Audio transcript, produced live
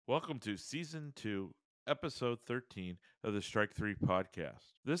Welcome to Season 2, Episode 13 of the Strike 3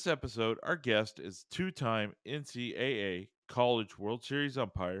 podcast. This episode, our guest is two-time NCAA College World Series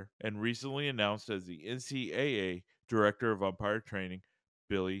umpire and recently announced as the NCAA Director of Umpire Training,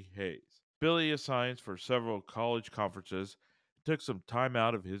 Billy Hayes. Billy assigns for several college conferences, took some time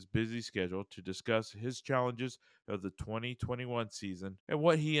out of his busy schedule to discuss his challenges of the 2021 season and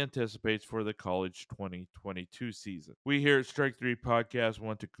what he anticipates for the college 2022 season. We here at Strike 3 Podcast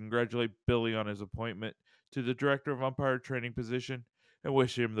want to congratulate Billy on his appointment to the Director of Umpire Training position and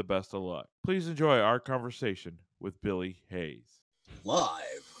wish him the best of luck. Please enjoy our conversation with Billy Hayes.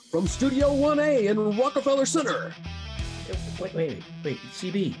 Live from Studio 1A in Rockefeller Center. Wait,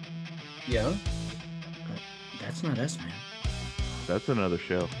 CB. Yeah? That's not us, man. That's another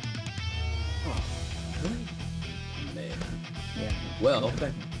show. Oh, really? Man. Yeah. Well,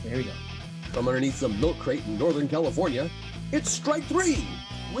 There we go. from underneath some milk crate in Northern California, it's Strike 3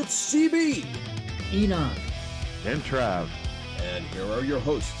 with CB. Enoch, And Trav. And here are your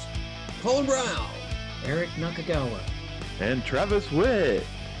hosts, Colin Brown. Eric Nakagawa. And Travis Witt.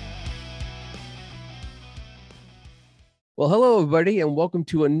 Well, hello, everybody, and welcome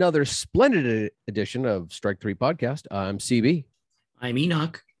to another splendid edition of Strike 3 Podcast. I'm CB. I'm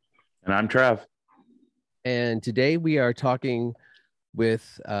Enoch. And I'm Trav. And today we are talking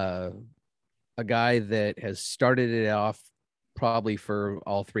with a guy that has started it off probably for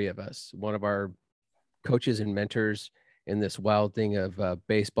all three of us. One of our coaches and mentors in this wild thing of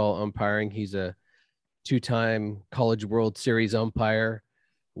baseball umpiring. He's a two-time College World Series umpire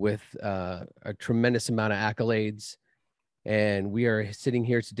with a tremendous amount of accolades. And we are sitting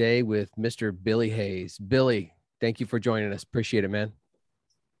here today with Mr. Billy Hayes. Billy, thank you for joining us. Appreciate it, man.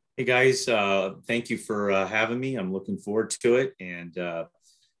 Hey guys, thank you for having me. I'm looking forward to it, and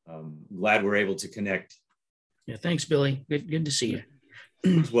I'm glad we're able to connect. Yeah, thanks, Billy. Good to see you.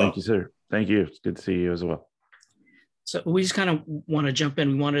 As well. Thank you, sir. Thank you. It's good to see you as well. So we just kind of want to jump in.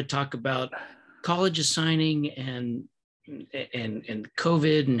 We want to talk about college assigning and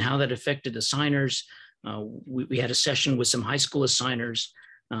COVID and how that affected the signers. We had a session with some high school assigners,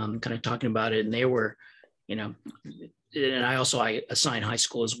 kind of talking about it, and they were, and I assign high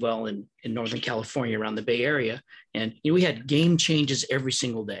school as well in Northern California around the Bay Area. And we had game changes every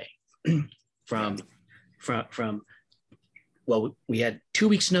single day we had 2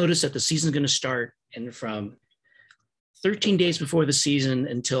 weeks notice that the season's going to start. And from 13 days before the season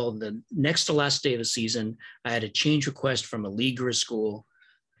until the next to last day of the season, I had a change request from a league or a school,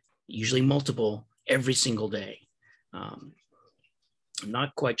 usually multiple, every single day. I'm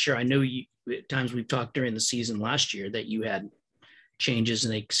not quite sure. I know at times we've talked during the season last year that you had changes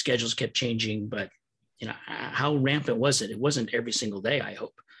and the schedules kept changing, but how rampant was it? It wasn't every single day, I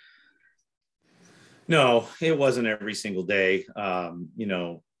hope. No, it wasn't every single day.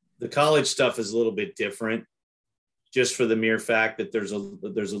 The college stuff is a little bit different, just for the mere fact that there's a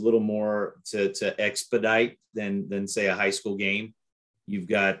little more to expedite than say a high school game. You've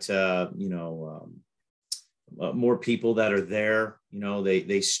got more people that are there.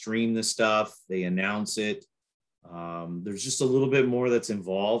 They stream the stuff, they announce it. There's just a little bit more that's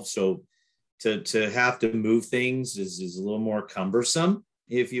involved. So to have to move things is a little more cumbersome,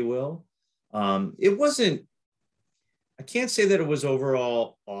 if you will. It wasn't, I can't say that it was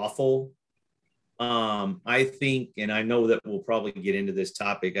overall awful. I think, and I know that we'll probably get into this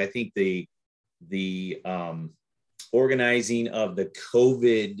topic, I think the organizing of the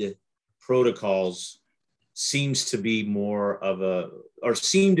COVID protocols seemed to be more of a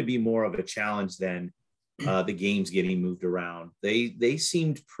challenge than the games getting moved around. They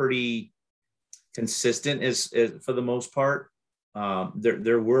seemed pretty consistent as for the most part.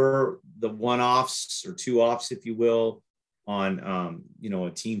 There were the one-offs or two-offs, if you will, on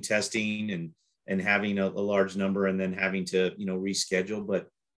a team testing and having a large number and then having to reschedule. But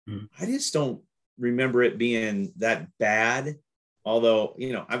I just don't remember it being that bad. Although,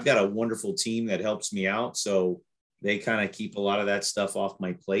 I've got a wonderful team that helps me out, so they kind of keep a lot of that stuff off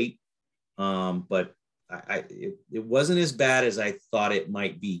my plate. But it wasn't as bad as I thought it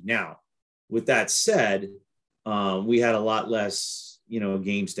might be. Now, with that said, we had a lot less,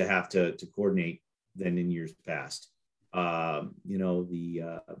 games to have to coordinate than in years past. The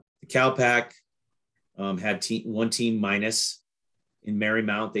CalPAC had one team minus in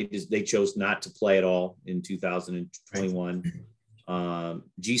Marymount. They chose not to play at all in 2021.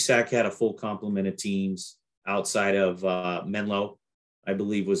 GSAC had a full complement of teams outside of Menlo, I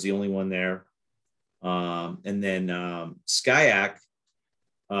believe, was the only one there. And then SCIAC,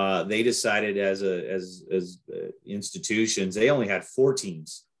 they decided as institutions, they only had 4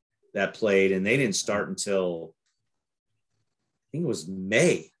 teams that played, and they didn't start until I think it was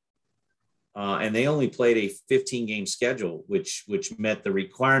May and they only played a 15 game schedule, which met the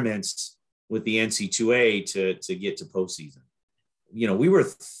requirements with the NC2A to get to postseason. You know, we were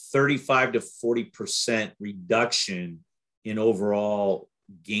 35 to 40% reduction in overall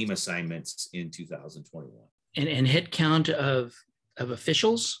game assignments in 2021. And head count of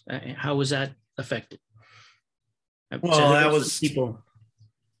officials, how was that affected? Well, so that was people.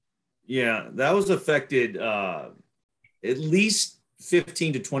 Yeah, that was affected at least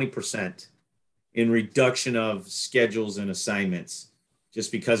 15 to 20% in reduction of schedules and assignments,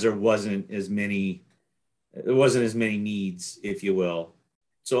 just because there wasn't as many needs, if you will.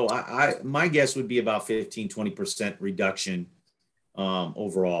 So my guess would be about 15, 20% reduction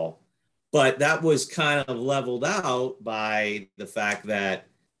overall. But that was kind of leveled out by the fact that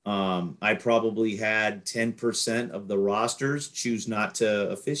I probably had 10% of the rosters choose not to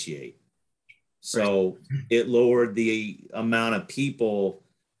officiate. So it lowered the amount of people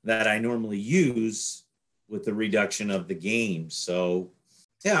that I normally use with the reduction of the games. So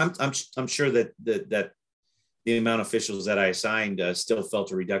yeah, I'm sure that the amount of officials that I assigned still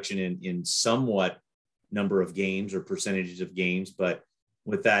felt a reduction in somewhat number of games or percentages of games, but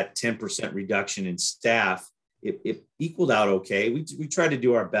with that 10% reduction in staff, it equaled out okay. We tried to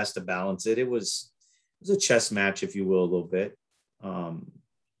do our best to balance it. It was a chess match, if you will, a little bit.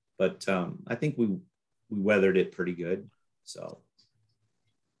 But I think we weathered it pretty good. So,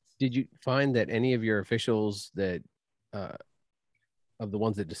 did you find that any of your officials that of the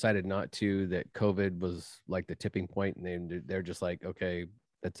ones that decided not to, that COVID was like the tipping point, and they're just like, okay,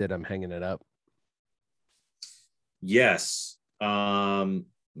 that's it, I'm hanging it up? Yes, small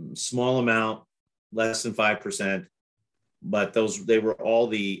amount, less than 5%, but they were all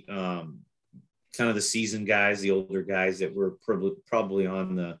the kind of the seasoned guys, the older guys that were probably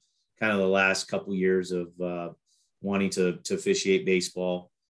on the kind of the last couple years of wanting to officiate baseball.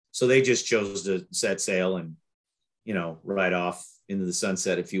 So they just chose to set sail and, you know, ride off into the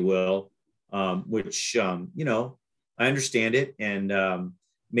sunset, if you will, which, you know, I understand it, and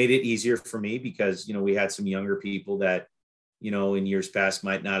made it easier for me because, you know, we had some younger people that, you know, in years past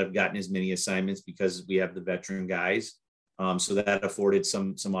might not have gotten as many assignments because we have the veteran guys. So that afforded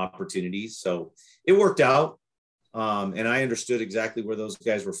some opportunities. So it worked out. And I understood exactly where those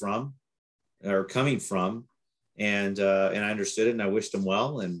guys were from or coming from. And I understood it, and I wished them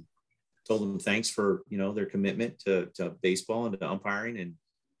well and told them thanks for, you know, their commitment to baseball and to umpiring, and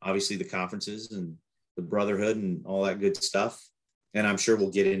obviously the conferences and the brotherhood and all that good stuff. And I'm sure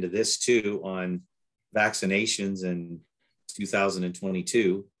we'll get into this too on vaccinations in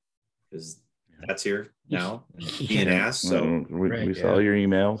 2022, because that's here now being asked. So we saw your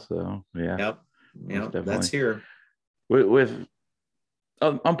email. So yeah. Yep. That's here. With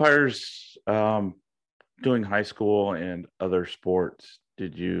umpires doing high school and other sports,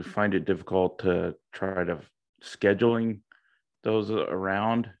 did you find it difficult to try to scheduling those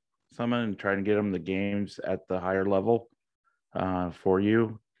around someone and try to get them the games at the higher level for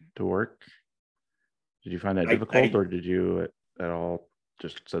you to work? Did you find that difficult, or did you at all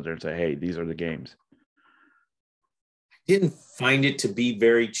just sit there and say, hey, these are the games? Didn't find it to be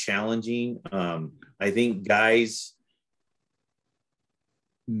very challenging. I think guys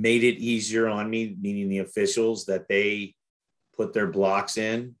made it easier on me, meaning the officials, that they put their blocks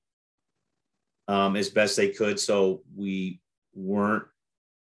in as best they could. So we weren't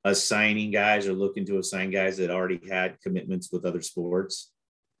assigning guys or looking to assign guys that already had commitments with other sports.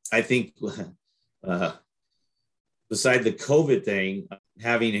 I think beside the COVID thing,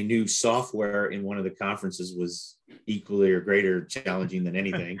 having a new software in one of the conferences was equally or greater challenging than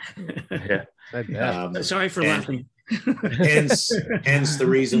anything. Sorry for laughing. hence the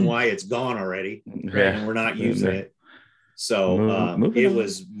reason why it's gone already, and we're not using it. So it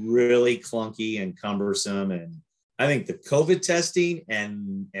was really clunky and cumbersome, and I think the COVID testing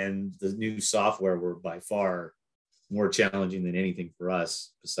and the new software were by far more challenging than anything for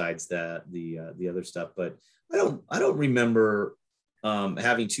us, besides the other stuff. But I don't remember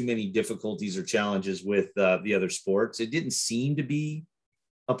having too many difficulties or challenges with the other sports. It didn't seem to be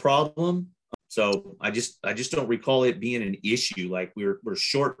a problem. So I just don't recall it being an issue. Like we're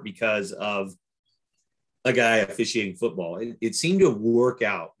short because of a guy officiating football. It seemed to work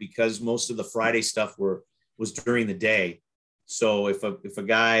out because most of the Friday stuff was during the day. So if a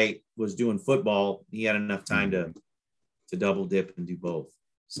guy was doing football, he had enough time to double dip and do both.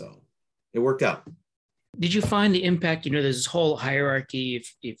 So it worked out. Did you find the impact? You know, there's this whole hierarchy.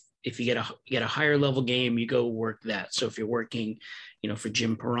 If you get a higher level game, you go work that. So if you're working, you know, for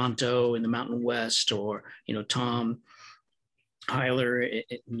Jim Peranto in the Mountain West, or, you know, Tom Heiler,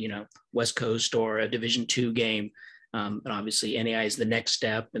 you know, West Coast, or a Division II game, And obviously NAI is the next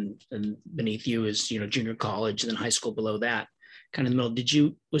step, and beneath you is, junior college and then high school below that, kind of the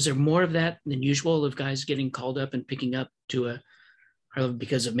middle. Was there more of that than usual of guys getting called up and picking up to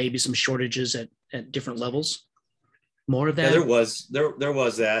because of maybe some shortages at different levels? More of that? Yeah, there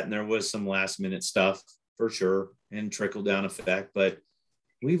was that, and there was some last minute stuff for sure, and trickle down effect, but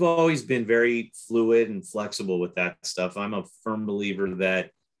we've always been very fluid and flexible with that stuff. I'm a firm believer that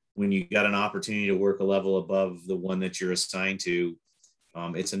when you got an opportunity to work a level above the one that you're assigned to,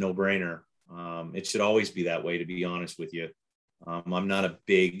 it's a no-brainer. It should always be that way, to be honest with you. I'm not a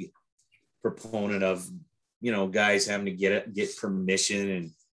big proponent of, guys having to get permission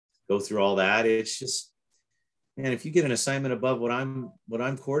and go through all that. It's just, man, if you get an assignment above what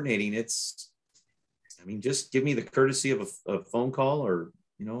I'm coordinating, just give me the courtesy of a phone call or,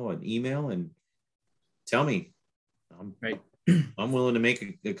 an email and tell me. Right. I'm willing to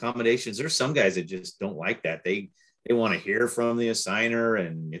make accommodations. There's some guys that just don't like that. They want to hear from the assigner,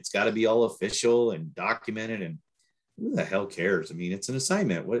 and it's got to be all official and documented, and who the hell cares? I mean, it's an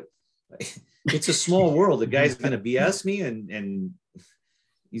assignment. It's a small world. The guy's going to BS me and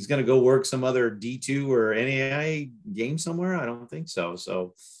he's going to go work some other D2 or NAI game somewhere. I don't think so.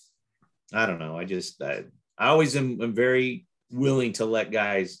 So I don't know. I always am very willing to let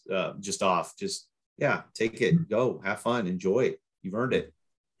guys take it, go, have fun, enjoy it. You've earned it.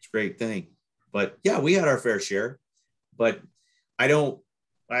 It's a great thing. But yeah, we had our fair share, but I don't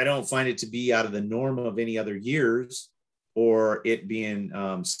find it to be out of the norm of any other years, or it being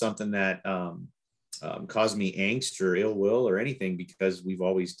something that caused me angst or ill will or anything, because we've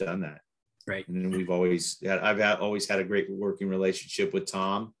always done that. Right. And I've always had a great working relationship with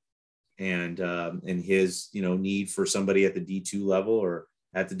Tom and his, need for somebody at the D2 level or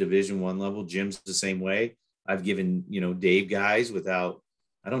at the Division I level. Jim's the same way. I've given, Dave guys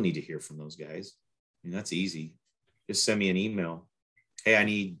I don't need to hear from those guys. I mean, that's easy. Just send me an email. Hey, I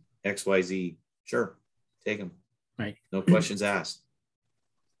need XYZ. Sure. Take them. Right. No questions asked.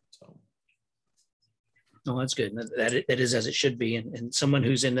 So. No, that's good. That is as it should be. And someone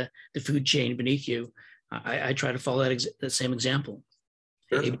who's in the food chain beneath you, I try to follow that same example.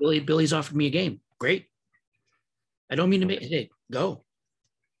 Sure. Hey, Billy's offered me a game. Great. I don't mean to make it. Go.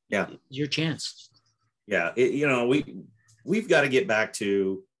 Yeah. It's your chance. Yeah. We've got to get back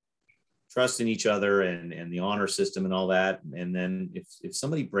to trusting each other and the honor system and all that. And then if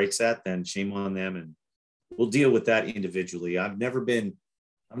somebody breaks that, then shame on them, and we'll deal with that individually. I've never been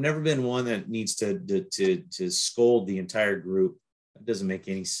one that needs to scold the entire group. That doesn't make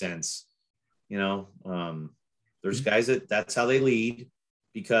any sense. There's guys that's how they lead,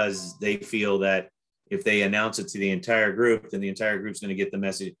 because they feel that if they announce it to the entire group, then the entire group's going to get the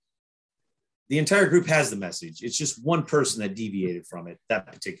message. The entire group has the message. It's just one person that deviated from it that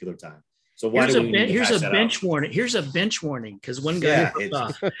particular time. So why do we need to hash that out? Warning. Here's a bench warning, because one guy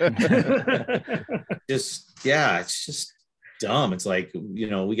it's just dumb. It's like,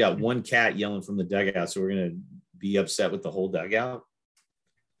 we got one cat yelling from the dugout, so we're gonna be upset with the whole dugout.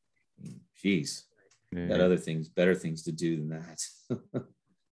 Jeez, got better things to do than that.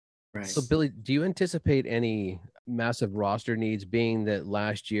 Right. So Billy, do you anticipate any massive roster needs, being that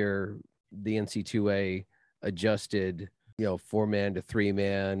last year the NC2A adjusted, 4-man to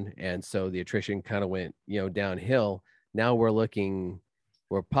 3-man, and so the attrition kind of went, downhill. Now we're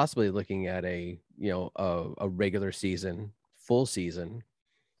possibly looking at a regular season, full season,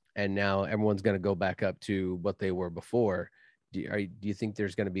 and now everyone's going to go back up to what they were before. Do you think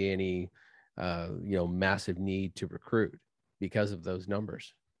there's going to be any massive need to recruit because of those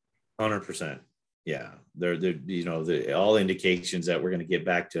numbers? 100%. Yeah. They're all indications that we're going to get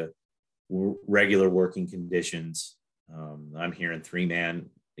back to regular working conditions. I'm hearing 3-man,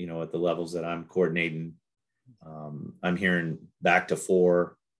 at the levels that I'm coordinating. I'm hearing back to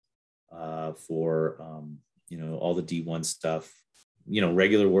 4 for all the D1 stuff,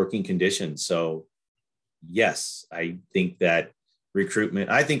 regular working conditions. So yes, I think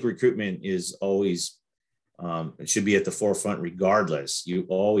recruitment is always, it should be at the forefront regardless. You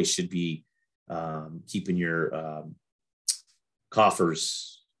always should be keeping your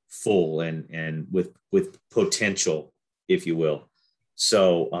coffers full and with potential, if you will.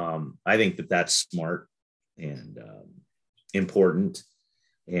 So I think that's smart and important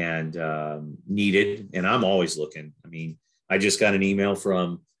and needed. And I'm always looking. I mean, I just got an email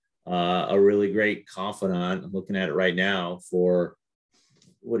from a really great confidant. I'm looking at it right now for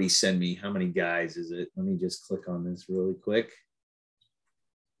what he sent me. How many guys is it? Let me just click on this really quick.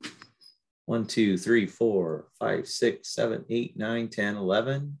 1, 2, 3, 4, 5, 6, 7, 8, 9, 10,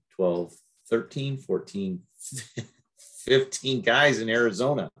 11, 12, 13, 14, 15 guys in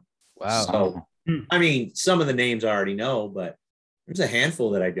Arizona. Wow. So I mean, some of the names I already know, but there's a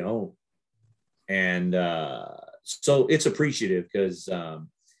handful that I don't. And so it's appreciative because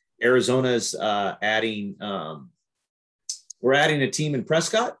Arizona's adding, we're adding a team in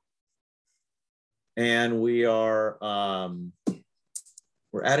Prescott, and we're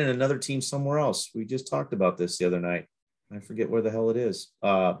adding another team somewhere else. We just talked about this the other night. I forget where the hell it is.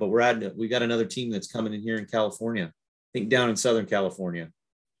 But we got another team that's coming in here in California, I think down in Southern California,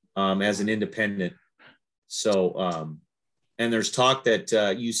 as an independent. So, and there's talk that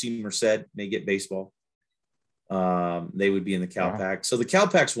UC Merced may get baseball. They would be in the Cal Pac. So the Cal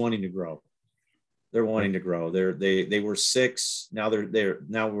Pac's wanting to grow. They're wanting to grow. They were 6. Now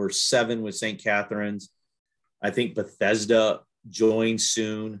we're 7 with St. Catherine's. I think Bethesda joins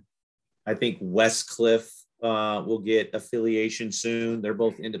soon. I think Westcliff will get affiliation soon. They're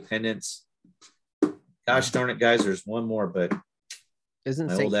both independents. Gosh darn it, guys! There's one more, but isn't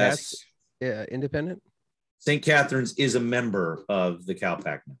St. Cat's independent? St. Catherine's is a member of the Cal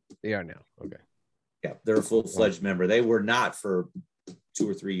Pac now. They are now. Okay. Yeah, they're a full-fledged member. They were not for 2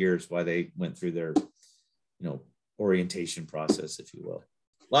 or 3 years while they went through their, orientation process, if you will.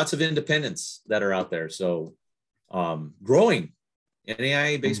 Lots of independents that are out there. So growing.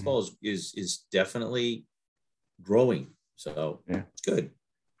 NAIA baseball is definitely growing. So it's good.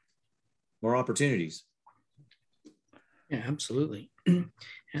 More opportunities. Yeah, absolutely.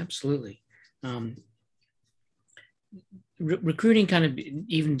 Absolutely. Recruiting kind of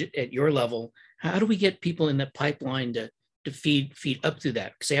even at your level, how do we get people in the pipeline to feed up through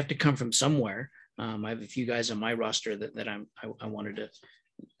that? Because they have to come from somewhere. I have a few guys on my roster that I wanted to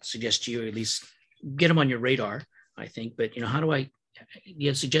suggest to you, or at least get them on your radar, I think. But, how do you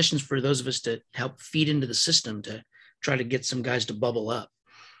have suggestions for those of us to help feed into the system to try to get some guys to bubble up?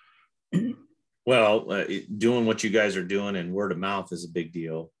 Well, doing what you guys are doing and word of mouth is a big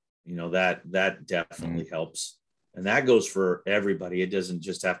deal. That definitely helps. And that goes for everybody. It doesn't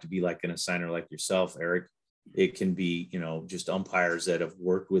just have to be like an assigner like yourself, Eric. It can be, just umpires that have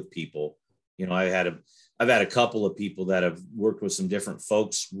worked with people. I've had a couple of people that have worked with some different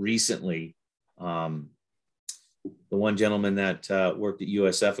folks recently. The one gentleman that worked at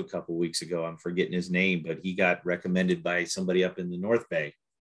USF a couple of weeks ago, I'm forgetting his name, but he got recommended by somebody up in the North Bay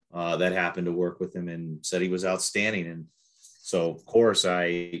that happened to work with him and said he was outstanding. And so, of course,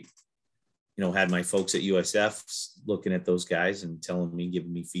 I had my folks at USF looking at those guys and telling me,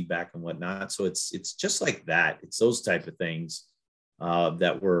 giving me feedback and whatnot. So it's just like that. It's those type of things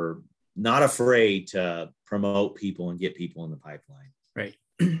that we're not afraid to promote people and get people in the pipeline. Right.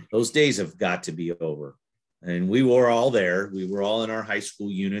 Those days have got to be over. And we were all there. We were all in our high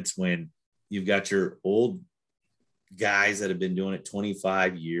school units when you've got your old guys that have been doing it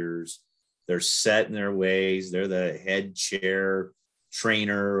 25 years. They're set in their ways. They're the head chair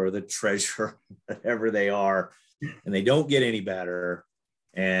trainer or the treasurer, whatever they are, and they don't get any better.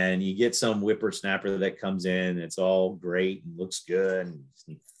 And you get some whippersnapper that comes in, it's all great and looks good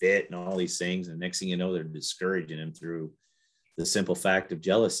and fit and all these things. And next thing you know, they're discouraging him through the simple fact of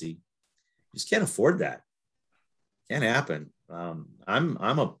jealousy. You just can't afford that. Can't happen. I'm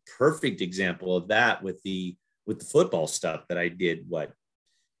a perfect example of that with the football stuff that I did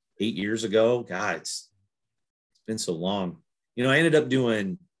 8 years ago. God, it's been so long. I ended up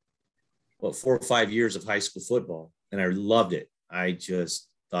doing 4 or 5 years of high school football, and I loved it. I just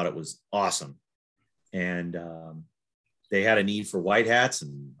thought it was awesome. And they had a need for white hats,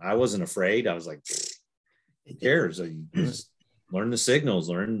 and I wasn't afraid. I was like, who cares? You just learn the signals,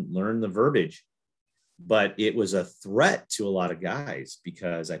 learn the verbiage. But it was a threat to a lot of guys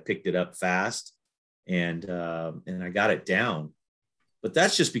because I picked it up fast and I got it down. But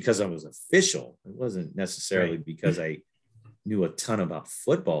that's just because I was official. It wasn't necessarily because I knew a ton about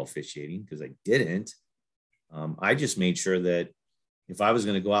football officiating, because I didn't. I just made sure that if I was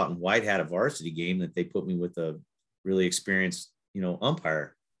going to go out and white hat a varsity game, that they put me with a really experienced,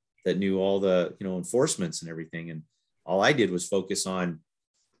 umpire that knew all the, enforcements and everything. And all I did was focus on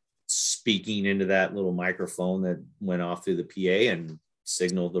speaking into that little microphone that went off through the PA and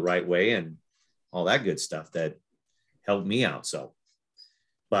signaled the right way and all that good stuff that helped me out. So,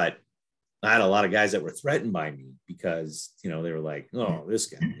 but I had a lot of guys that were threatened by me because, they were like, oh, this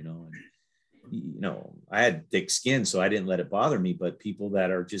guy, and, I had thick skin, so I didn't let it bother me. But people that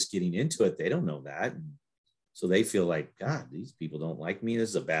are just getting into it, they don't know that. And so they feel like, God, these people don't like me. This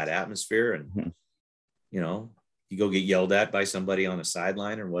is a bad atmosphere. And, you go get yelled at by somebody on a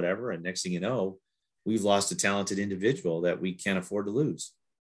sideline or whatever. And next thing you know, we've lost a talented individual that we can't afford to lose.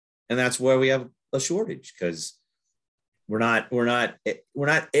 And that's why we have a shortage, because we're not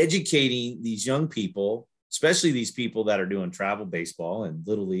educating these young people especially these people that are doing travel baseball and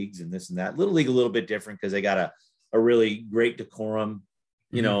little leagues and this and that. Little league a little bit different because they got a really great decorum,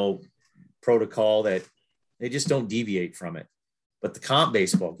 you know, protocol that they just don't deviate from it. But the comp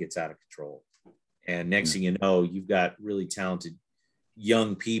baseball gets out of control. And next thing you know, you've got really talented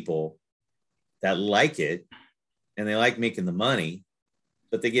young people that like it and they like making the money,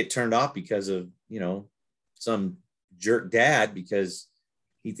 but they get turned off because of, you know, some jerk dad because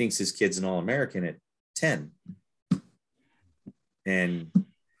he thinks his kid's an All-American at 10. And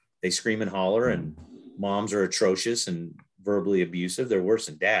they scream and holler, and moms are atrocious and verbally abusive. They're worse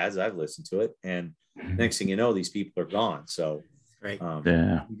than dads. I've listened to it. And next thing you know, these people are gone. So Right.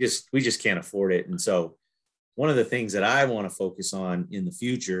 We just can't afford it. And so one of the things that I want to focus on in the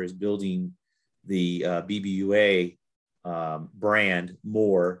future is building the BBUA brand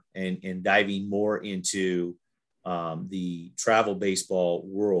more and diving more into the travel baseball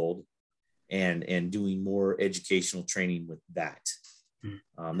world and doing more educational training with that.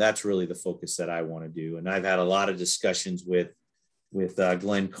 That's really the focus that I want to do. And I've had a lot of discussions with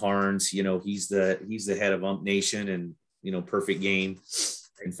Glenn Carnes. You know, he's the head of Ump Nation and, you know, Perfect Game.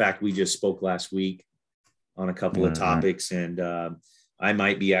 In fact, we just spoke last week on a couple of topics, and I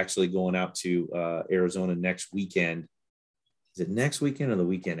might be actually going out to Arizona next weekend. Is it next weekend or the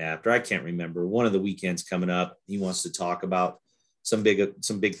weekend after? I can't remember. One of the weekends coming up. He wants to talk about some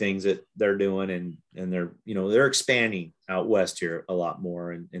big things that they're doing, and they're, you know, they're expanding out west here a lot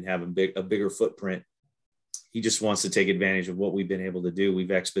more and having a bigger footprint. He just wants to take advantage of what we've been able to do.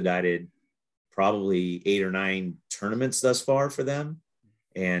 We've expedited probably 8 or 9 tournaments thus far for them,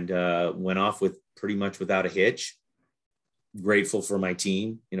 and went off with pretty much without a hitch. Grateful for my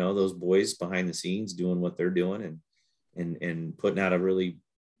team, you know, those boys behind the scenes doing what they're doing and putting out a really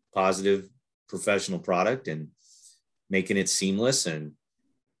positive professional product and making it seamless. And,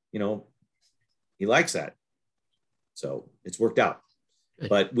 you know, he likes that. So it's worked out,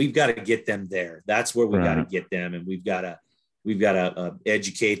 but we've got to get them there. That's where we got to get them. And we've got to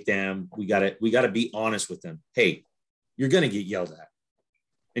educate them. We got to be honest with them. Hey, you're going to get yelled at,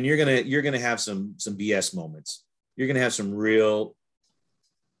 and you're going to have some BS moments. You're going to have some real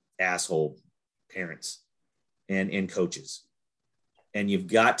asshole parents and coaches, and you've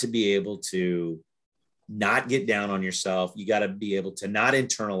got to be able to not get down on yourself. You got to be able to not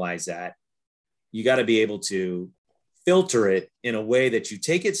internalize that. You got to be able to filter it in a way that you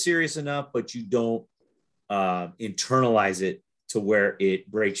take it serious enough, but you don't internalize it to where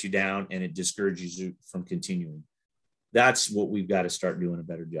it breaks you down and it discourages you from continuing. That's what we've got to start doing a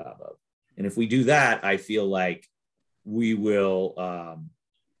better job of. And if we do that, I feel like we will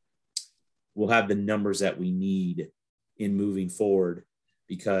we'll have the numbers that we need in moving forward,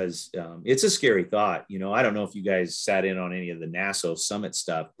 because it's a scary thought. You know, I don't know if you guys sat in on any of the NASO summit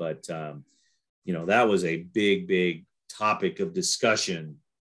stuff, but you know, that was a big topic of discussion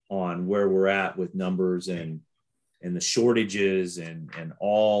on where we're at with numbers and the shortages and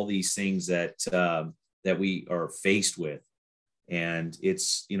all these things that we are faced with. And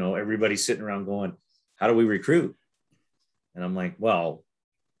it's, you know, everybody's sitting around going, how do we recruit? And I'm like, well,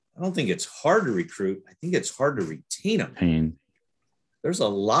 I don't think it's hard to recruit. I think it's hard to retain them. There's a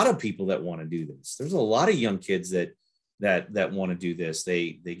lot of people that want to do this. There's a lot of young kids that want to do this.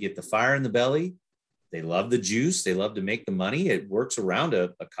 They get the fire in the belly. They love the juice. They love to make the money. It works around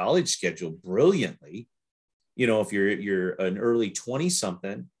a college schedule brilliantly. You know, if you're an early 20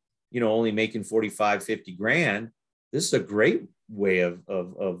 something, you know, only making 45, 50 grand, this is a great way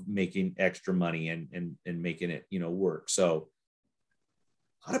of making extra money and making it, you know, work. So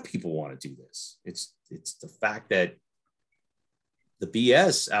a lot of people want to do this. It's the fact that the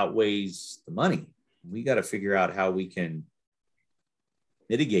BS outweighs the money. We got to figure out how we can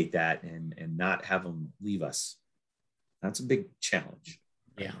mitigate that and not have them leave us. That's a big challenge.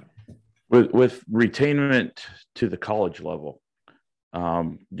 Yeah. With retainment to the college level,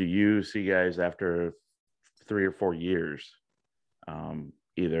 do you see guys after 3 or 4 years,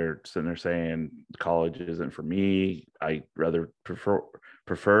 either sitting there saying college isn't for me, I rather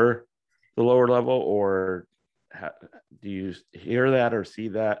prefer the lower level, or do you hear that or see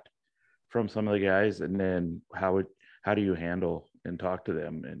that from some of the guys? And then how do you handle and talk to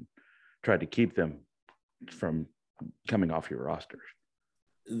them and try to keep them from coming off your rosters?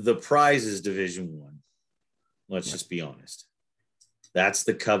 The prize is Division I. Let's just be honest. That's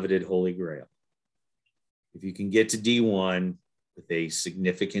the coveted Holy Grail. If you can get to D1 with a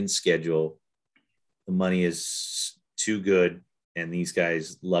significant schedule, the money is too good, and these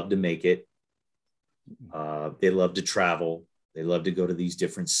guys love to make it. They love to travel. They love to go to these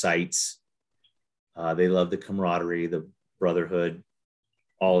different sites. They love the camaraderie, the brotherhood,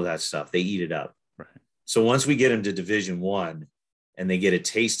 all of that stuff. They eat it up. Right. So once we get them to Division I and they get a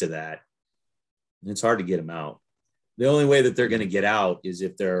taste of that, it's hard to get them out. The only way that they're going to get out is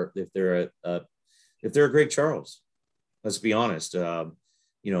if they're a Greg Charles. Let's be honest.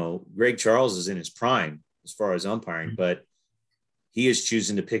 Greg Charles is in his prime as far as umpiring, but he is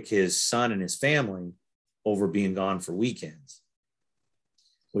choosing to pick his son and his family over being gone for weekends,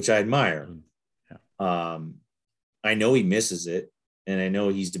 which I admire. Yeah. I know he misses it, and I know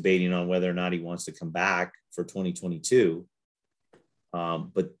he's debating on whether or not he wants to come back for 2022.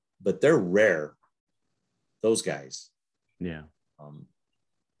 But they're rare, those guys. Yeah.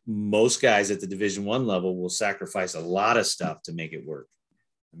 Most guys at the Division I level will sacrifice a lot of stuff to make it work.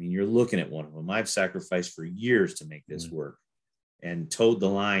 I mean, you're looking at one of them. I've sacrificed for years to make this work and towed the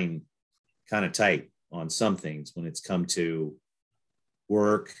line kind of tight on some things when it's come to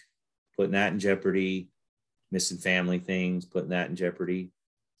work, putting that in jeopardy, missing family things, putting that in jeopardy.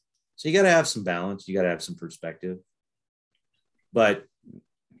 So you got to have some balance. You got to have some perspective. But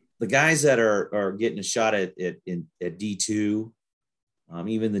the guys that are getting a shot at D2,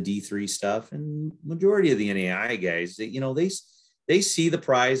 even the D3 stuff, and majority of the NAI guys, they see the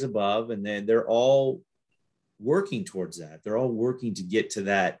prize above, and then they're all working towards that. They're all working to get to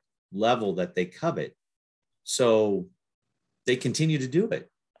that level that they covet. So they continue to do it,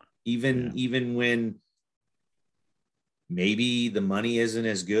 even when maybe the money isn't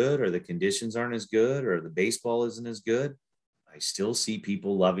as good, or the conditions aren't as good, or the baseball isn't as good. I still see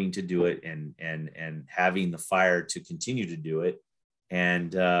people loving to do it and having the fire to continue to do it.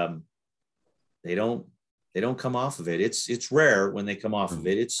 And they don't come off of it. It's rare when they come off of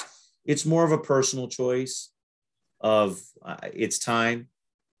it. It's more of a personal choice of it's time.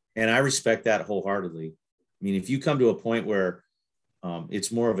 And I respect that wholeheartedly. I mean, if you come to a point where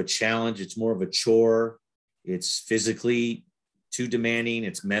it's more of a challenge, it's more of a chore, it's physically too demanding,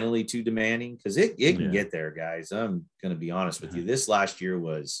 it's mentally too demanding, because it can get there, guys. I'm going to be honest with you. This last year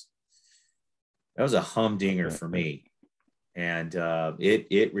was a humdinger for me. And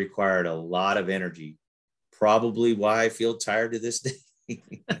it required a lot of energy, probably why I feel tired to this day.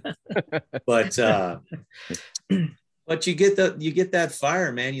 But you get that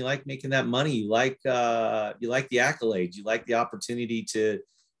fire, man. You like making that money. You like the accolades. You like the opportunity to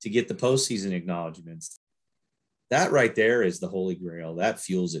get the postseason acknowledgments. That right there is the holy grail. That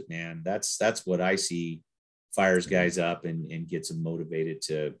fuels it, man. That's what I see fires guys up and gets them motivated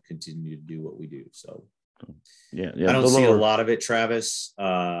to continue to do what we do. So yeah. I don't see a lot of it, Travis.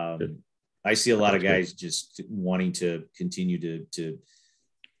 I see a lot of guys just wanting to continue to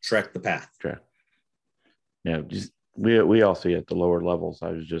trek the path. Yeah, just we all see at the lower levels.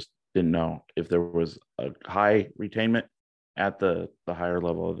 I just didn't know if there was a high retainment at the higher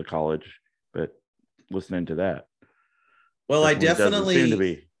level of the college, but listening to that. Well, I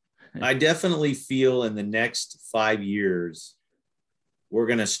definitely feel in the next 5 years, we're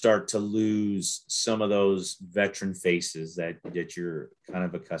going to start to lose some of those veteran faces that you're kind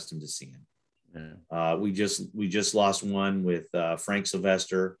of accustomed to seeing. Yeah. We just lost one with Frank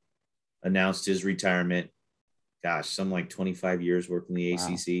Sylvester, announced his retirement. Gosh, something like 25 years working the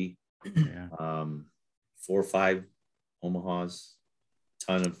ACC. Yeah. 4 or 5 Omahas,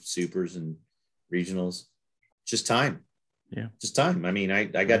 ton of supers and regionals. Just time. Yeah. Just time. I mean, I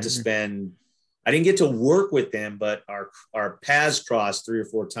got to spend, I didn't get to work with them, but our paths crossed 3 or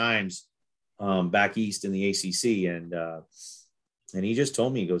 4 times back east in the ACC. And he just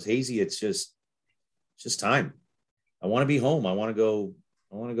told me, he goes, Hazy, it's just time. I want to be home. I want to go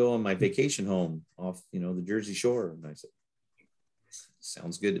on my vacation home off, the Jersey Shore. And I said,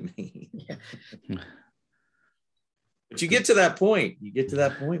 sounds good to me. Yeah. But you get to that point. You get to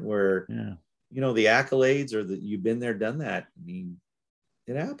that point where, the accolades or that you've been there, done that. I mean,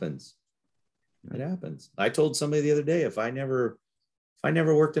 it happens. It happens. I told somebody the other day, if I never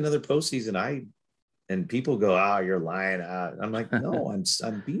worked another postseason, and people go, you're lying. I'm like, no,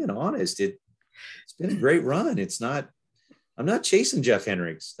 I'm being honest. It's been a great run. I'm not chasing Jeff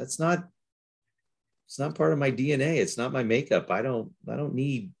Hendricks. It's not part of my DNA. It's not my makeup. I don't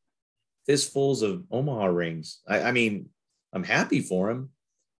need fistfuls of Omaha rings. I mean, I'm happy for him.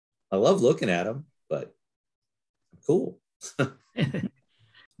 I love looking at him, but I'm cool.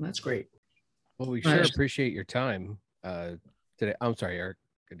 That's great. Well, we sure appreciate your time today. I'm sorry, Eric.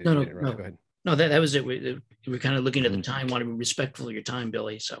 No. Go ahead. No, that was it. We're kind of looking at the time, want to be respectful of your time,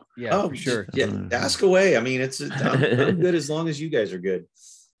 Billy. So for sure. Yeah, ask away. I mean, I'm good as long as you guys are good.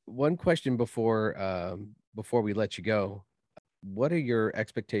 One question before we let you go. What are your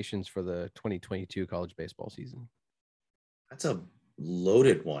expectations for the 2022 college baseball season? That's a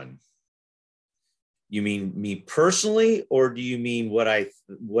loaded one. You mean me personally, or do you mean what I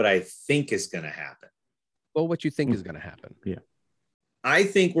think is going to happen? Well, what you think is going to happen? Yeah. I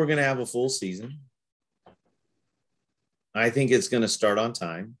think we're going to have a full season. I think it's going to start on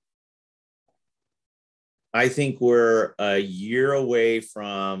time. I think we're a year away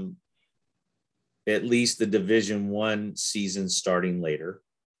from at least the Division I season starting later.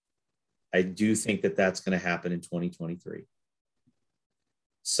 I do think that that's going to happen in 2023,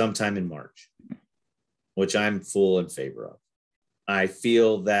 sometime in March, which I'm full in favor of. I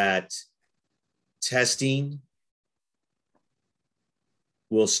feel that testing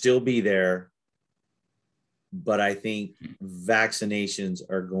will still be there, but I think vaccinations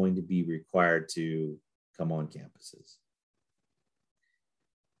are going to be required to come on campuses.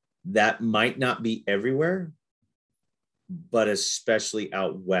 That might not be everywhere, but especially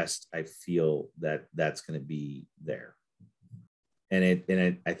out west, I feel that that's going to be there.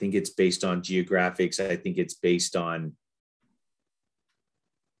 And I think it's based on geographics. I think it's based on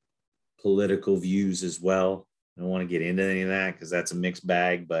political views as well. I don't want to get into any of that because that's a mixed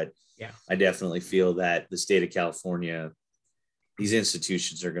bag, but yeah, I definitely feel that the state of California, these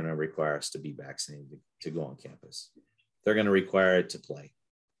institutions are going to require us to be vaccinated to go on campus. They're going to require it to play.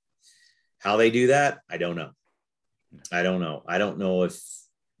 How they do that, I don't know. I don't know if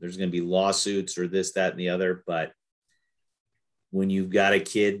there's going to be lawsuits or this, that, and the other, but when you've got a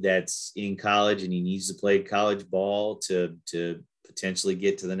kid that's in college and he needs to play college ball to potentially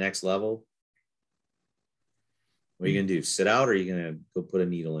get to the next level, what are you going to do? Sit out, or are you going to go put a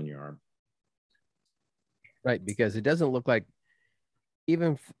needle in your arm? Right, because it doesn't look like,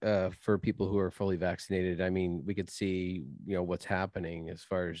 even for people who are fully vaccinated, I mean, we could see, what's happening as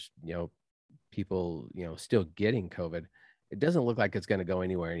far as, people, still getting COVID. It doesn't look like it's going to go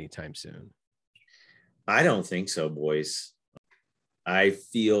anywhere anytime soon. I don't think so, boys. I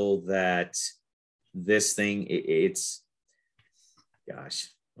feel that this thing, it's, gosh,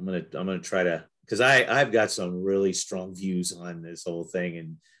 I'm gonna try to, because I've got some really strong views on this whole thing,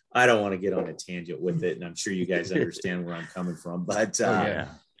 and I don't want to get on a tangent with it, and I'm sure you guys understand where I'm coming from. But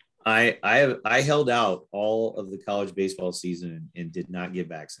I held out all of the college baseball season and did not get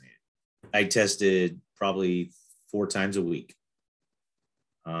vaccinated. I tested probably 4 times a week.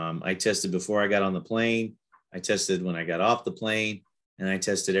 I tested before I got on the plane. I tested when I got off the plane, and I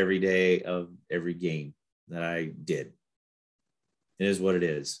tested every day of every game that I did. It is what it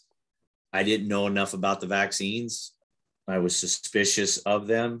is. I didn't know enough about the vaccines. I was suspicious of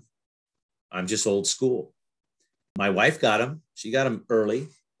them. I'm just old school. My wife got them. She got them early,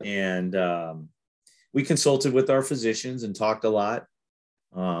 and we consulted with our physicians and talked a lot,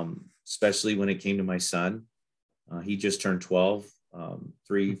 especially when it came to my son. He just turned 12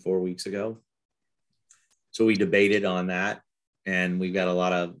 3-4 weeks ago. So we debated on that, and we got a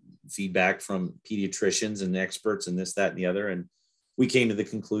lot of feedback from pediatricians and experts and this, that, and the other. And we came to the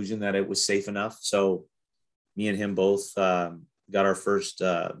conclusion that it was safe enough. So me and him both got our first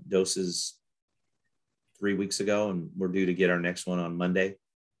doses 3 weeks ago, and we're due to get our next one on Monday.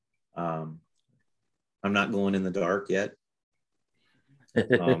 I'm not going in the dark yet.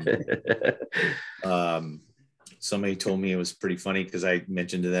 Somebody told me it was pretty funny because I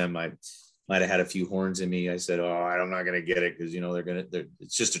mentioned to them I might have had a few horns in me. I said, "Oh, I'm not going to get it because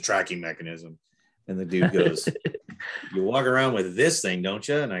it's just a tracking mechanism." And the dude goes, "You walk around with this thing, don't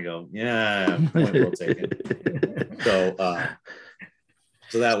you?" And I go, "Yeah, point well taken." So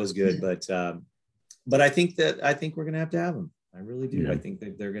that was good, but I think we're going to have them. I really do. Yeah. I think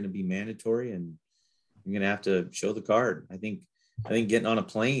that they're going to be mandatory, and you're going to have to show the card. I think getting on a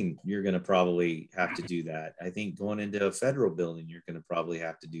plane, you're going to probably have to do that. I think going into a federal building, you're going to probably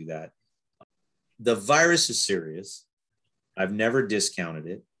have to do that. The virus is serious. I've never discounted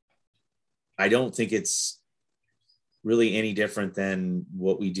it. I don't think it's really any different than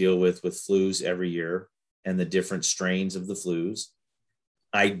what we deal with flus every year and the different strains of the flus.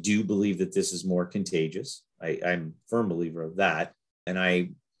 I do believe that this is more contagious. I'm a firm believer of that. And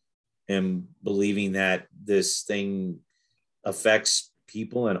I am believing that this thing affects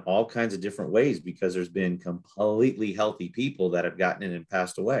people in all kinds of different ways, because there's been completely healthy people that have gotten it and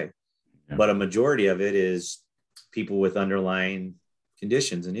passed away. Yeah. But a majority of it is people with underlying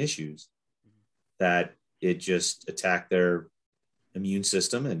conditions and issues that it just attacked their immune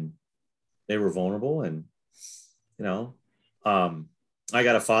system and they were vulnerable. And, I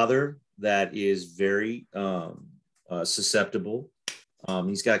got a father that is very susceptible.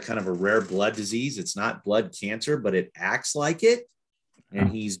 He's got kind of a rare blood disease. It's not blood cancer, but it acts like it. And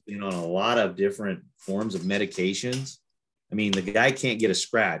he's been on a lot of different forms of medications. I mean, the guy can't get a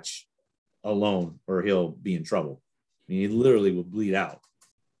scratch alone or he'll be in trouble. I mean, he literally will bleed out.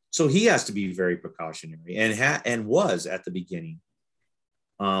 So he has to be very precautionary and was at the beginning.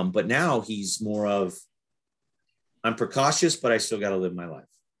 But now he's more of, I'm precautious, but I still got to live my life.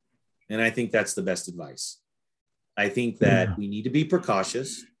 And I think that's the best advice. I think that we need to be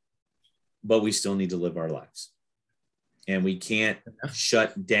precautious, but we still need to live our lives. And we can't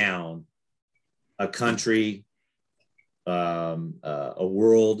shut down a country, a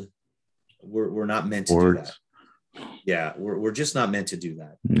world. We're not meant to do that. Yeah, we're just not meant to do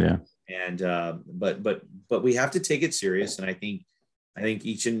that. Yeah. And but we have to take it serious. And I think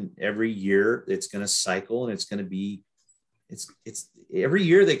each and every year it's going to cycle, and it's going to be, it's every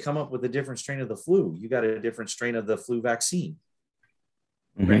year they come up with a different strain of the flu. You got a different strain of the flu vaccine.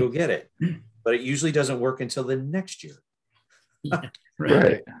 Mhm. Go get it. But it usually doesn't work until the next year. Yeah,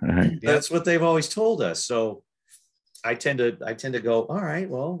 Right. That's what they've always told us. So I tend to go, all right,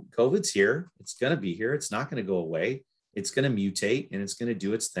 well, COVID's here. It's going to be here. It's not going to go away. It's going to mutate, and it's going to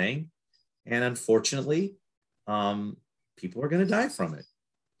do its thing. And unfortunately, people are going to die from it.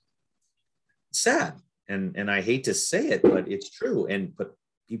 It's sad. And I hate to say it, but it's true. But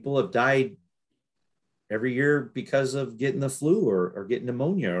people have died every year because of getting the flu or getting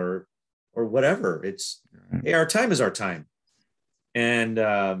pneumonia or whatever. It's, hey, our time is our time. And,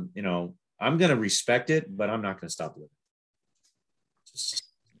 I'm going to respect it, but I'm not going to stop living.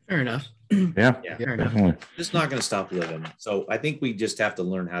 Fair enough. Yeah. Fair enough. Definitely. Just not going to stop living. So I think we just have to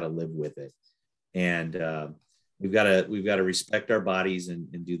learn how to live with it. And we've got to respect our bodies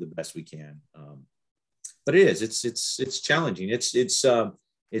and do the best we can. But it's challenging.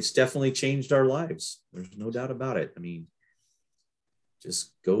 It's definitely changed our lives. There's no doubt about it. I mean,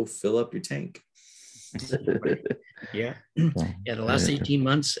 just go fill up your tank. Yeah. Yeah. The last 18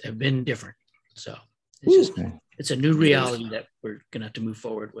 months have been different. So it's a new reality that we're going to have to move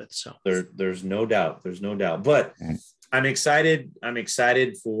forward with. So there's no doubt. But I'm excited. I'm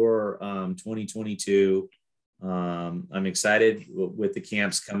excited for 2022. I'm excited with the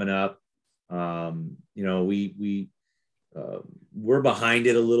camps coming up. We're behind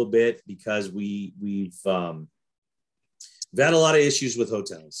it a little bit because we've had a lot of issues with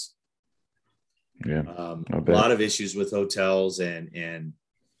hotels. Yeah. A lot of issues with hotels and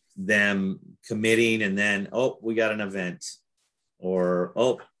them committing, and then, we got an event,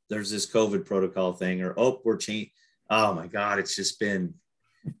 or, there's this COVID protocol thing, or, we're changing. Oh my God. It's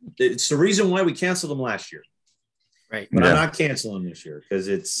the reason why we canceled them last year. Right. But I'm not canceling this year because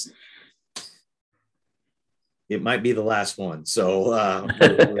it might be the last one. So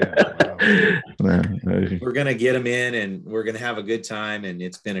we're going to get them in, and we're going to have a good time. And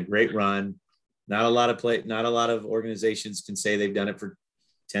it's been a great run. Not a lot of organizations can say they've done it for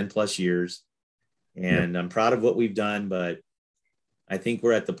 10 plus years. And I'm proud of what we've done, but I think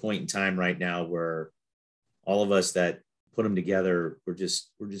we're at the point in time right now where all of us that put them together, we're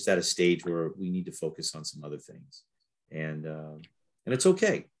just at a stage where we need to focus on some other things. And it's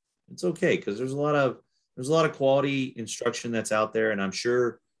okay. It's okay. Cause there's a lot of quality instruction that's out there. And I'm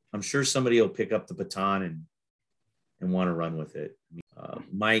sure somebody will pick up the baton and want to run with it.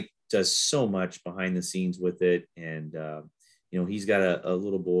 Mike does so much behind the scenes with it. And, he's got a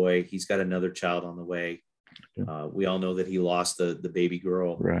little boy, he's got another child on the way. We all know that he lost the baby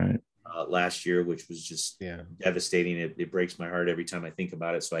girl last year, which was just devastating. It breaks my heart every time I think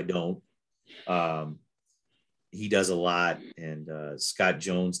about it. So I don't. He does a lot, and Scott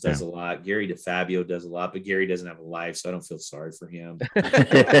Jones does a lot. Gary DeFabio does a lot, but Gary doesn't have a life, so I don't feel sorry for him.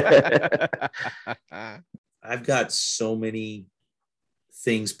 I've got so many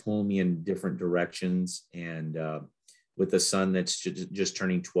things pulling me in different directions, and with a son that's just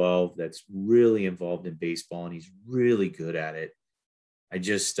turning 12, that's really involved in baseball, and he's really good at it. I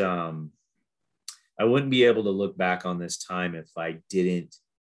just I wouldn't be able to look back on this time if I didn't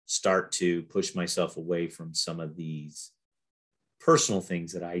start to push myself away from some of these personal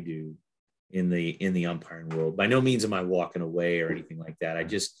things that I do in the umpiring world. By no means am I walking away or anything like that. I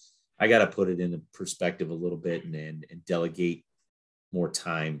got to put it into perspective a little bit and delegate more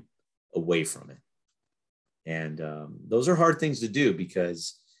time away from it. And those are hard things to do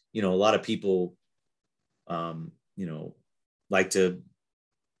because, a lot of people, like to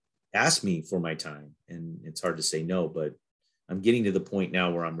ask me for my time, and it's hard to say no, but I'm getting to the point now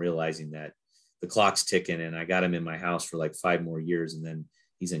where I'm realizing that the clock's ticking, and I got him in my house for like 5 more years, and then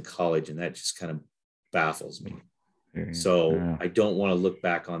he's in college, and that just kind of baffles me. So I don't want to look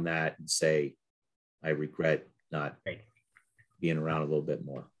back on that and say, I regret not being around a little bit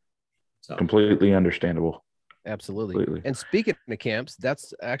more. So completely understandable. Absolutely. Completely. And speaking of camps,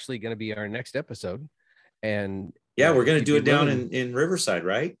 that's actually going to be our next episode. And we're going to do it down in Riverside,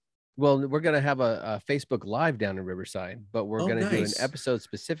 right? Well, we're going to have a Facebook Live down in Riverside, but we're going to do an episode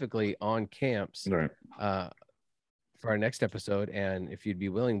specifically on camps for our next episode. And if you'd be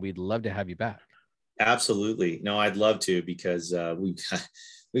willing, we'd love to have you back. Absolutely. No, I'd love to, because we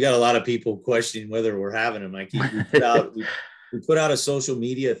got a lot of people questioning whether we're having them. We put out a social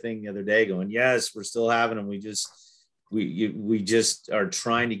media thing the other day going, yes, we're still having them. We just are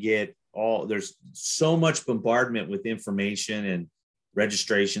trying to get there's so much bombardment with information and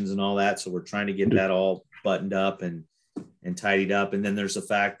registrations and all that. So we're trying to get that all buttoned up and tidied up. And then there's the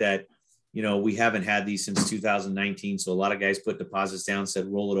fact that, we haven't had these since 2019. So a lot of guys put deposits down, said,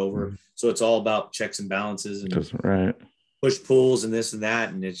 roll it over. So it's all about checks and balances and right. push pulls and this and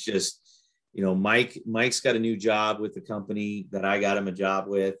that. And it's just, Mike's got a new job with the company that I got him a job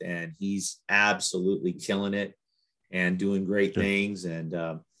with, and he's absolutely killing it and doing great things. And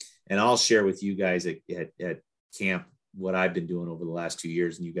I'll share with you guys at camp what I've been doing over the last 2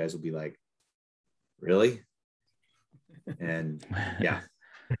 years, and you guys will be like, really? And yeah,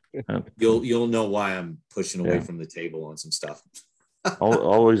 you'll know why I'm pushing away from the table on some stuff. I'll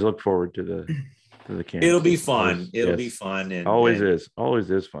always look forward to the camp. It'll be fun. It'll be fun. And always is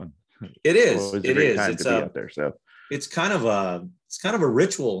fun. It is. It is. It's out there. So it's kind of a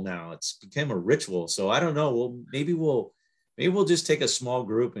ritual now. It's become a ritual. So I don't know. Maybe we'll just take a small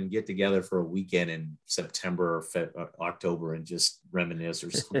group and get together for a weekend in September or October and just reminisce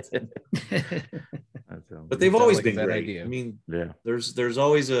or something. But they've always been great. Idea. I mean, there's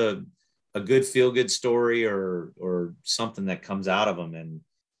always a good feel-good story or something that comes out of them, and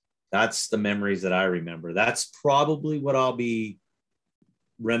that's the memories that I remember. That's probably what I'll be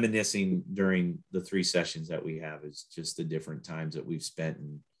reminiscing during the 3 sessions that we have, is just the different times that we've spent.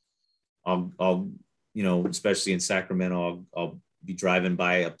 And I'll especially in Sacramento, I'll be driving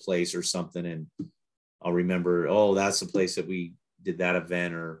by a place or something, and I'll remember, oh, that's the place that we did that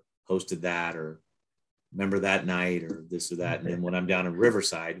event or hosted that, or remember that night or this or that. And then when I'm down in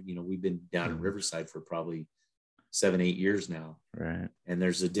Riverside, we've been down in Riverside for probably 7-8 years now. Right. And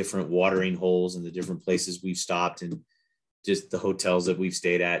there's the different watering holes and the different places we've stopped, and just the hotels that we've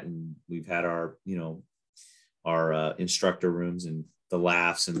stayed at. And we've had our instructor rooms, and the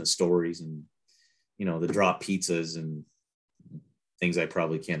laughs and the stories, and, the drop pizzas and things I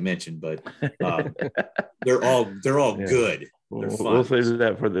probably can't mention, but they're all good. We'll save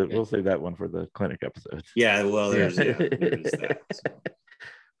that one for the clinic episode. Yeah, well, there's that. So.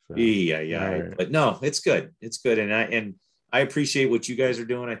 Yeah. Right. But no, it's good. It's good, and I appreciate what you guys are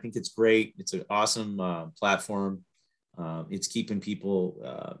doing. I think it's great. It's an awesome platform. It's keeping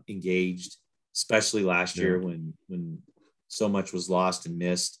people engaged, especially last year when so much was lost and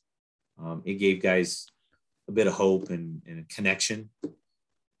missed. It gave guys a bit of hope and a connection,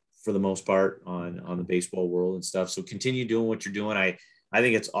 for the most part, on the baseball world and stuff. So continue doing what you're doing. I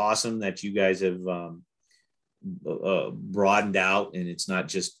think it's awesome that you guys have broadened out, and it's not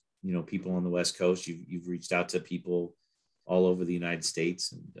just, people on the West Coast. You've reached out to people all over the United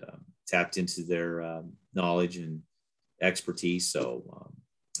States and tapped into their knowledge and expertise. So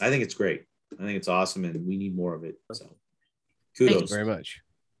I think it's great. I think it's awesome, and we need more of it. So kudos. Thank you very much.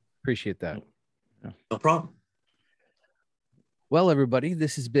 Appreciate that. No problem. Well, everybody,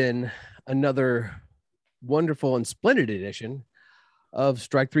 this has been another wonderful and splendid edition of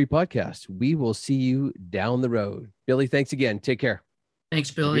Strike 3 Podcast. We will see you down the road. Billy, thanks again. Take care. Thanks,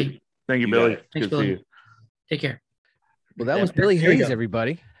 Billy. Thank you, Billy. Thanks, Billy. See you. Take care. Well, that was Billy Hayes,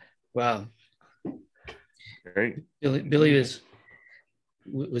 everybody. Wow. Great. Billy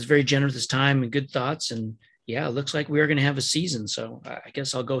was very generous with his time and good thoughts. And yeah, it looks like we are going to have a season. So I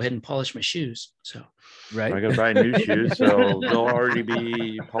guess I'll go ahead and polish my shoes. So right. I got to buy new shoes, so they'll already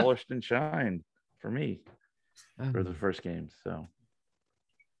be polished and shined for me for the first game. So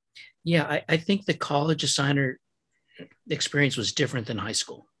yeah, I think the college assigner experience was different than high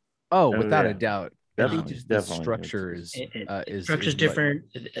school. Oh, without a doubt. Definitely. The structure is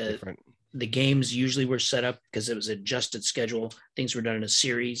different. Different. The games usually were set up because it was an adjusted schedule. Things were done in a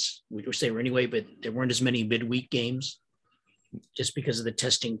series, which they were anyway, but there weren't as many midweek games just because of the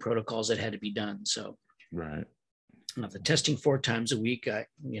testing protocols that had to be done. So right. The testing 4 times a week,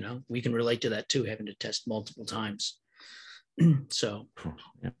 we can relate to that too, having to test multiple times. So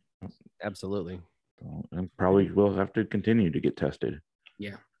yeah. Absolutely. And probably will have to continue to get tested.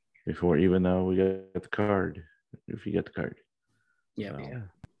 Yeah. Before, even though we got the card, if you get the card. Yeah. So. Yeah.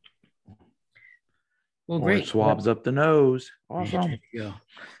 Well, great. Swabs up the nose. Awesome. Yeah.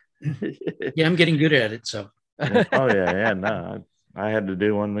 Yeah, I'm getting good at it. So. Oh yeah. No, I had to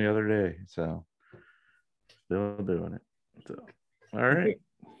do one the other day, so still doing it. So, all right.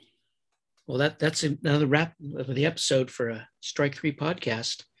 Well, that's another wrap of the episode for a Strike 3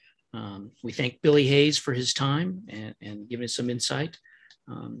 podcast. We thank Billy Hayes for his time and giving us some insight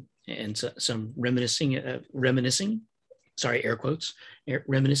and some reminiscing. sorry, air quotes,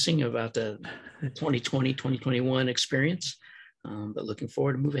 reminiscing about the 2020, 2021 experience, but looking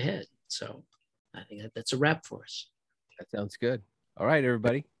forward to move ahead. So I think that's a wrap for us. That sounds good. All right,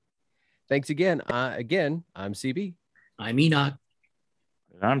 everybody. Thanks again. I'm CB. I'm Enoch.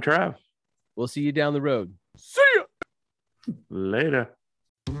 And I'm Trav. We'll see you down the road. See ya. Later.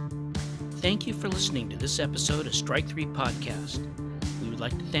 Thank you for listening to this episode of Strike 3 Podcast. We would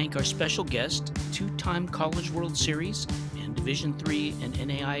like to thank our special guest, two-time College World Series and Division III and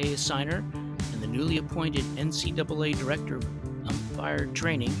NAIA assigner, and the newly appointed NCAA Director of Umpire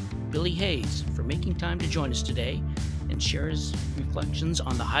Training, Billy Hayes, for making time to join us today and share his reflections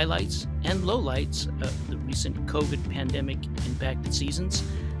on the highlights and lowlights of the recent COVID pandemic impacted seasons,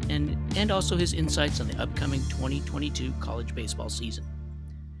 and also his insights on the upcoming 2022 college baseball season.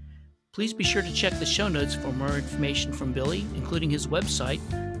 Please be sure to check the show notes for more information from Billy, including his website,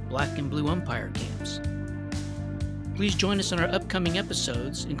 Black and Blue Umpire Camps. Please join us on our upcoming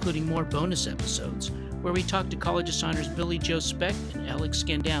episodes, including more bonus episodes, where we talk to college assigners Billy Joe Speck and Alex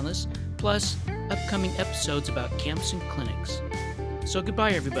Skandalis, plus upcoming episodes about camps and clinics. So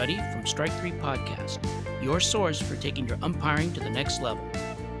goodbye, everybody, from Strike 3 Podcast, your source for taking your umpiring to the next level.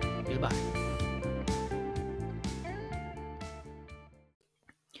 Goodbye.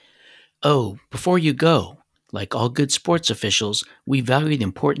 Oh, before you go, like all good sports officials, we value the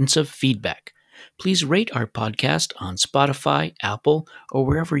importance of feedback. Please rate our podcast on Spotify, Apple, or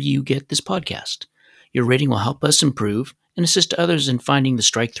wherever you get this podcast. Your rating will help us improve and assist others in finding the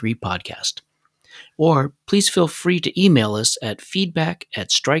Strike 3 podcast. Or please feel free to email us at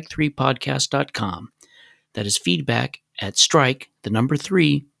feedback@strike3podcast.com. That is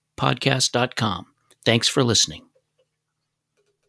feedback@strike3podcast.com. Thanks for listening.